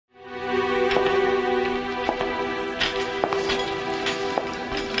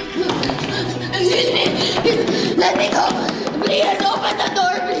Let me go! Please, open the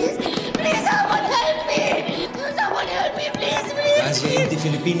door, please! Please, someone help me! Someone help me, please, please! Kasi hindi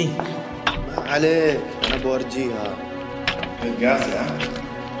Philippine. عليك انا بورجيها القاسي ها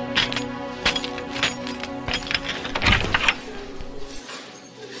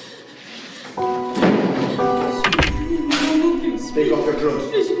Take off your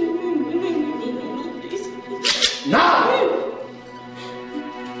clothes. Now!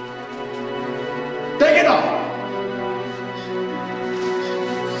 Take it off!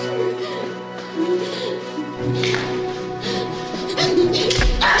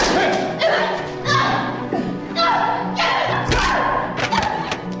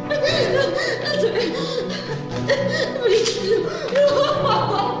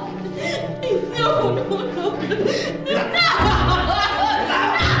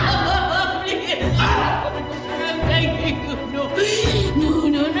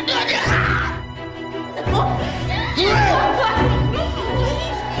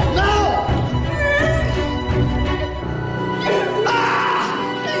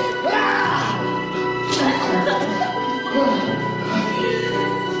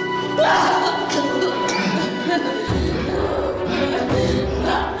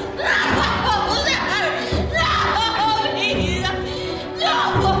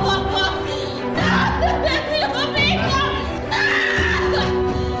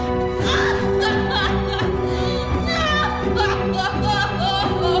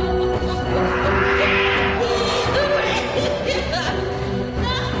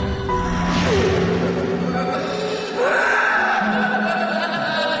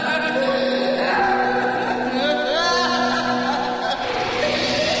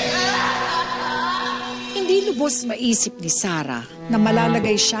 Maisip ni Sarah na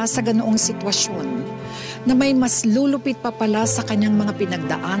malalagay siya sa ganoong sitwasyon na may mas lulupit pa pala sa kanyang mga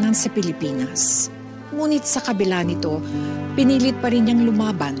pinagdaanan sa Pilipinas. Ngunit sa kabila nito, pinilit pa rin niyang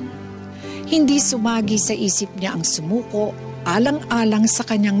lumaban. Hindi sumagi sa isip niya ang sumuko alang-alang sa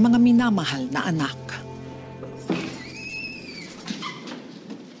kanyang mga minamahal na anak.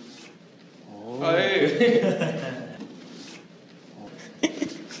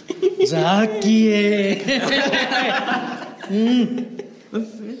 Zaki eh.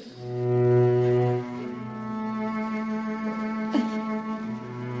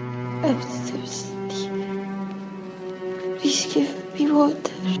 I'm thirsty. Please give me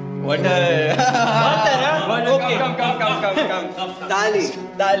water. Water. Water, huh? Okay. Come. Dali.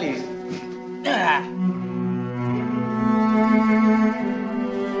 Dali,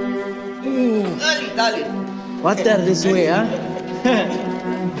 dali. Water this way, huh?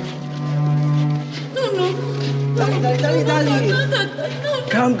 Dali.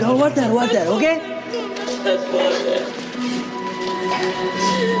 Come, water, okay?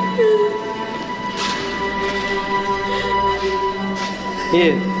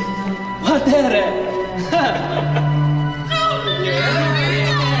 Here. Water.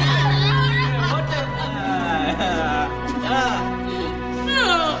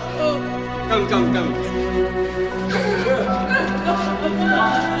 Come.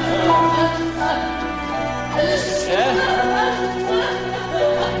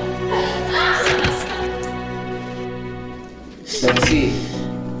 Let's see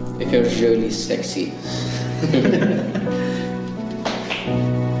if you're really sexy.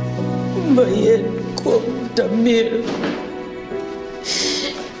 Bayan ko ang damir.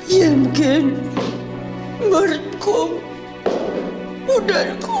 Yamkin. Marat ko.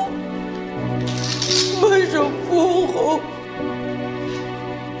 Udan ko. Masupo ko.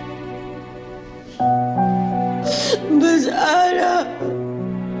 Masala.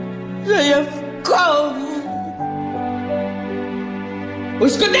 Sayap ko.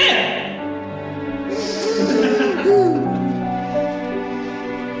 Uskutin!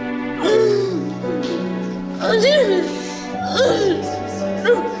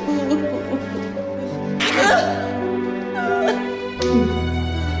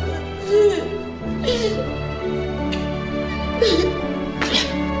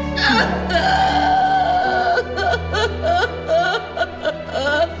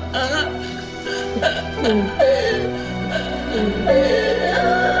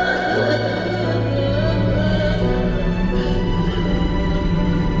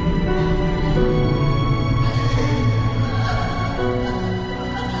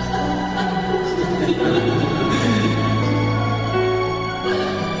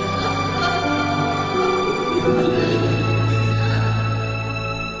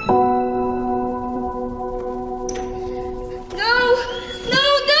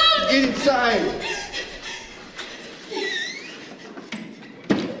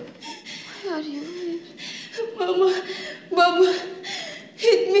 mob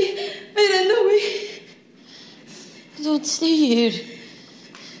hit me. I ran away. Don't stay here.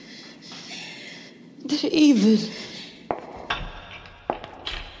 They're evil.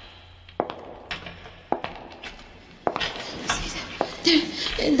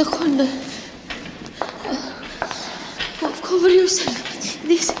 They're in the corner. Cover yourself.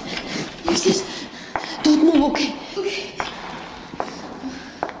 This. Use this. Don't move, okay? Okay.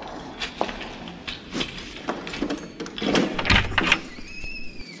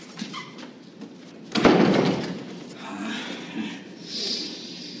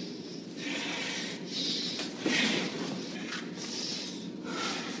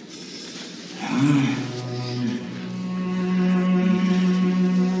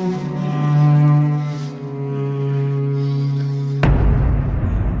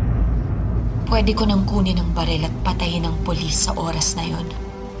 Pwede ko nang kunin ang baril at patayin ang pulis sa oras na yon.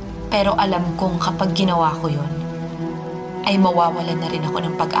 Pero alam kong kapag ginawa ko yon, ay mawawalan na rin ako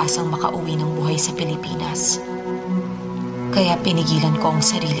ng pag-asang makauwi ng buhay sa Pilipinas. Kaya pinigilan ko ang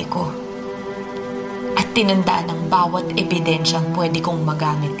sarili ko. At tinandaan ang bawat ebidensyang pwede kong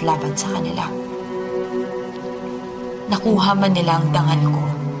magamit laban sa kanila. Nakuha man nila ang dangal ko,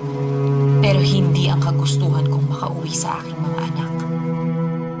 pero hindi ang kagustuhan kong makauwi sa aking mga anak.